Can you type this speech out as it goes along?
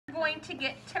going to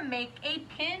get to make a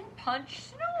pin punch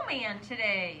snowman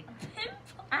today.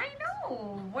 I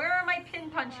know. Where are my pin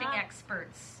punching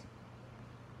experts?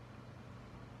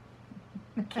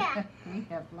 We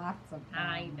have lots of them.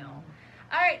 I know.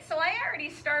 All right, so I already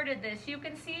started this. You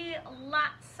can see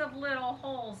lots of little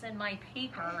holes in my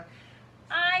paper.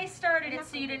 I started it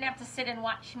so you didn't have to sit and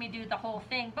watch me do the whole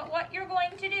thing. But what you're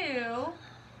going to do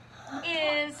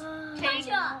is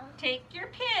take your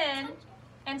pin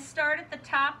and start at the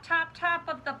top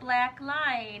of the black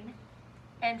line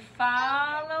and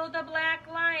follow the black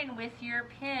line with your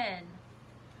pin.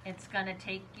 It's going to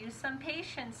take you some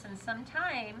patience and some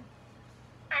time.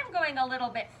 I'm going a little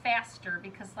bit faster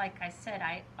because, like I said,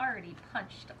 I already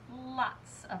punched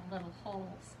lots of little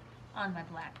holes on my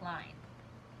black line.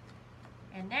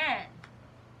 And then,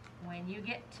 when you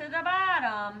get to the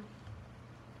bottom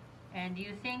and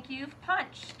you think you've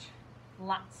punched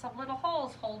lots of little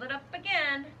holes, hold it up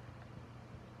again.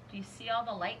 Do you see all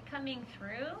the light coming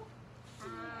through?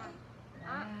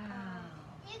 Wow.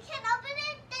 You can open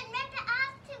it, then remember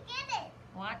ask to get it.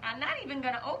 What? I'm not even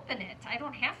going to open it. I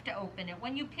don't have to open it.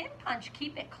 When you pin punch,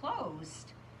 keep it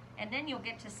closed, and then you'll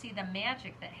get to see the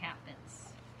magic that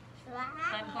happens. Wow.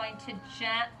 So I'm going to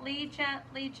gently,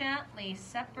 gently, gently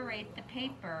separate the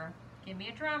paper. Give me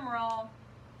a drum roll.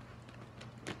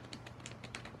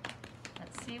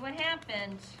 Let's see what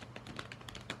happened.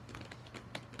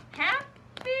 Happy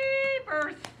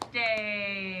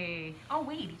birthday! Oh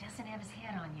wait, he doesn't have his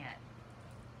hat on yet.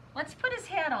 Let's put his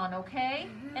hat on, okay?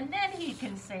 And then he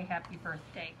can say happy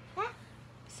birthday.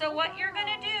 So what you're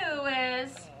gonna do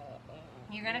is,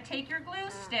 you're gonna take your glue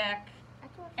stick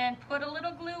and put a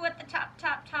little glue at the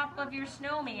top of your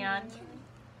snowman,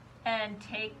 and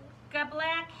take a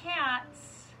black hat,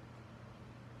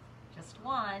 just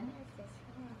one,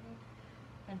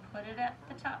 and put it at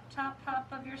the top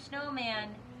of your snowman,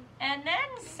 and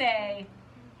then say,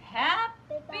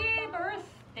 happy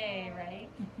birthday, right?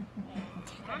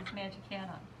 Got his magic hat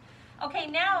on. Okay,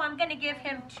 now I'm gonna give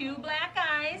him 2 black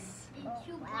eyes.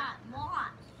 Two black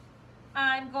moss.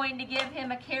 I'm going to give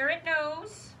him a carrot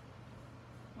nose,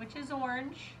 which is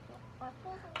orange.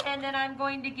 And then I'm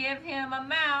going to give him a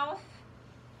mouth.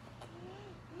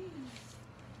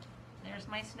 There's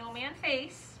my snowman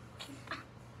face.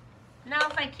 Now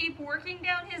if I keep working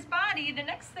down his body, the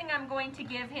next thing I'm going to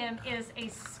give him is a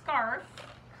scarf.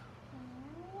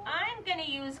 I'm going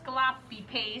to use gloppy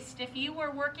paste. If you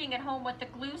were working at home with the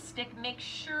glue stick, make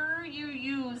sure you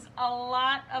use a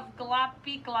lot of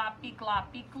gloppy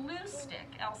glue stick,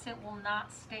 else it will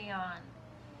not stay on.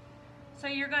 So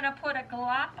you're going to put a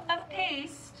glop of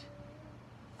paste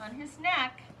on his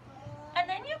neck, and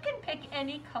then you can pick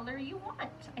any color you want.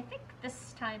 I think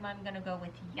this time I'm going to go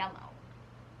with yellow.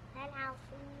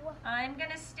 I'm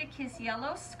going to stick his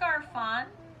yellow scarf on.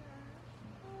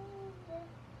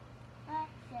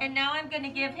 And now I'm going to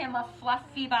give him a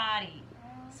fluffy body.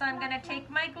 So I'm going to take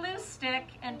my glue stick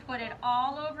and put it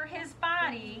all over his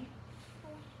body.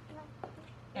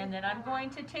 And then I'm going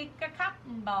to take a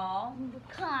cotton ball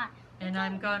and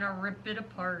I'm going to rip it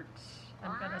apart.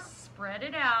 I'm going to spread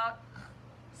it out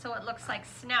so it looks like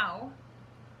snow.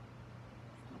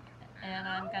 And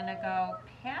I'm going to go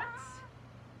pat,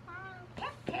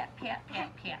 pat, pat, pat,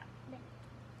 pat, pat.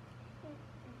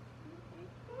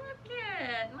 Look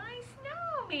at my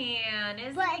snowman.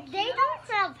 Isn't it cute? They don't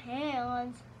have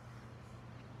hands.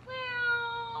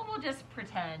 Well, we'll just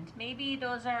pretend. Maybe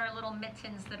those are little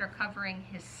mittens that are covering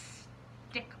his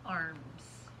stick arms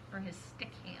or his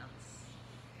stick hands.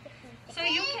 So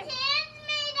you can. His hands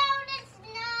made out of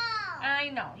snow. I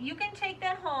know. You can take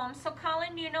that home. So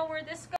Colin, you know where this goes?